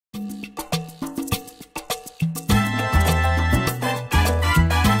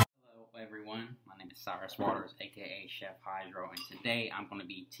Waters, aka Chef Hydro, and today I'm going to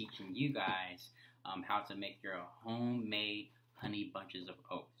be teaching you guys how to make your homemade honey bunches of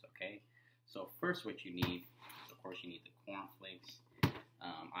oats. Okay, so first what you need, of course, you need the cornflakes.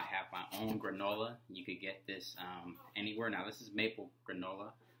 I have my own granola. You could get this anywhere. Now this is maple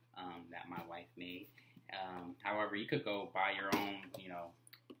granola that my wife made. However, you could go buy your own,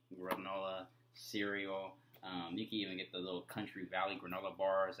 granola cereal. You can even get the little Country Valley granola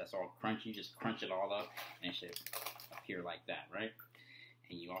bars. That's all crunchy. Just crunch it all up, and it should appear like that, right?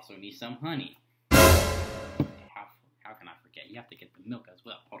 And you also need some honey. How can I forget? You have to get the milk as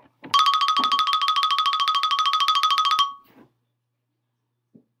well. Hold on.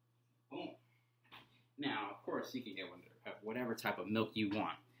 Boom. Now, of course, you can get whatever type of milk you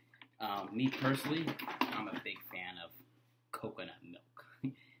want. Me personally, I'm a big fan of coconut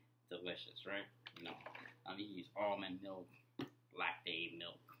milk. Delicious, right? You can use almond milk, lactate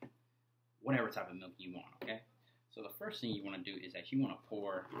milk, whatever type of milk you want, okay? So the first thing you want to do is that you want to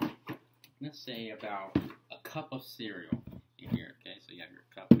pour, let's say, about a cup of cereal in here, okay? So you have your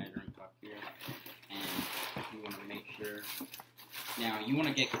measuring cup here, and you want to make sure. Now, you want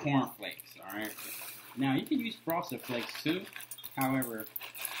to get cornflakes, all right? Now, you can use frosted flakes too. However,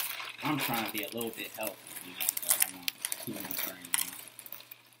 I'm trying to be a little bit healthy, so I don't want too much right now.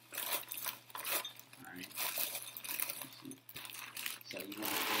 So you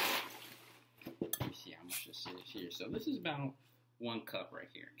want to, let me see how much this is here. So this is about 1 cup right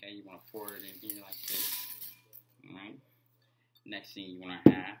here, okay? You want to pour it in here like this, all right? Next thing you want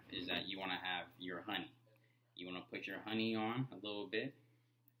to have is that you want to have your honey. You want to put your honey on a little bit.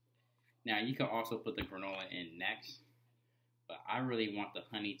 Now you can also put the granola in next, but I really want the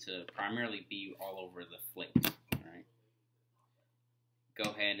honey to primarily be all over the flakes, all right?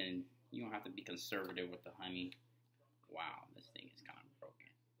 Go ahead, and you don't have to be conservative with the honey. Wow, this thing is kind of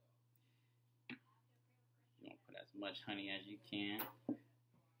broken. You want to put as much honey as you can.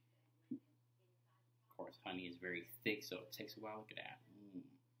 Of course, honey is very thick, so it takes a while. Look at that.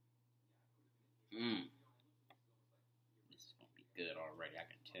 This is going to be good already, I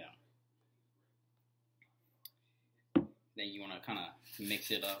can tell. Then you want to kind of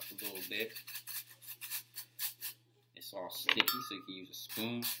mix it up a little bit. It's all sticky, so you can use a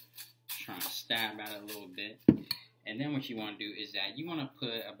spoon. Trying to stab at it a little bit. And then what you want to do is that you want to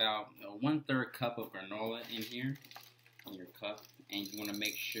put about a 1/3 cup of granola in here, in your cup, and you want to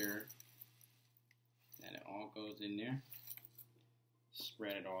make sure that it all goes in there.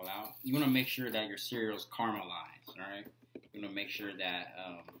 Spread it all out. You want to make sure that your cereal is caramelized, all right? You want to make sure that,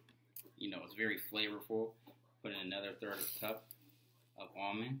 it's very flavorful. Put in another 1/3 cup of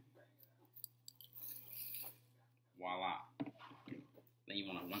almond. Voila. Then you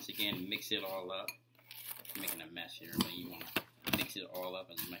want to, once again, mix it all up. I'm making a mess here, but you want to mix it all up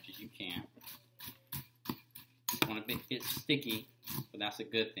as much as you can. It's going to get sticky, but that's a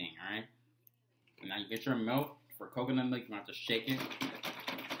good thing, all right? Now you get your milk. For coconut milk, you want to shake it.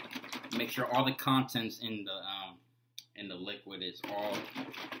 Make sure all the contents in the liquid is all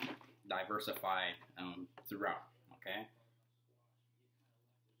diversified throughout, okay?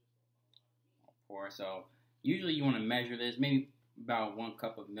 So usually you want to measure this, maybe about 1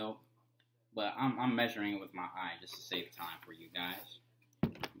 cup of milk. But I'm measuring it with my eye just to save time for you guys.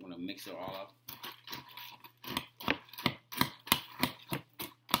 I'm going to mix it all up.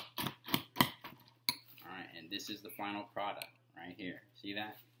 Alright, and this is the final product right here. See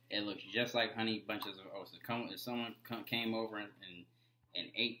that? It looks just like honey bunches of oats. If someone came over and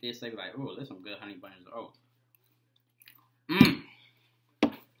ate this, they'd be like, "Oh, there's some good honey bunches of oats."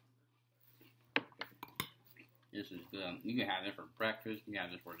 This is good. You can have this for breakfast. You can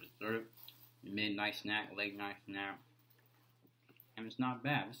have this for dessert. Midnight snack, late night snack, and it's not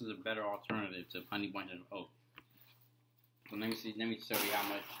bad. This is a better alternative to honey bunches of oats. So let me show you how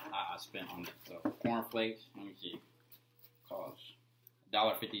much I spent on this. So cornflakes, let me see, cost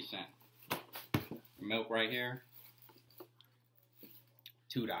 $1.50. Milk right here,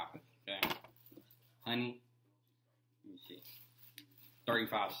 $2. Okay, honey, let me see,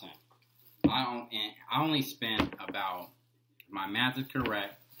 35 cents. I only spent about, if my math is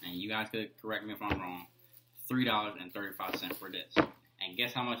correct, and you guys could correct me if I'm wrong, $3.35 for this. And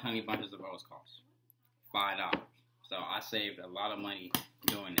guess how much honey bunches of oats cost? $5. So I saved a lot of money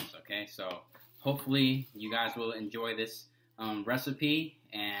doing this, okay? So hopefully you guys will enjoy this recipe,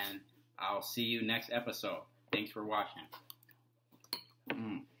 and I'll see you next episode. Thanks for watching.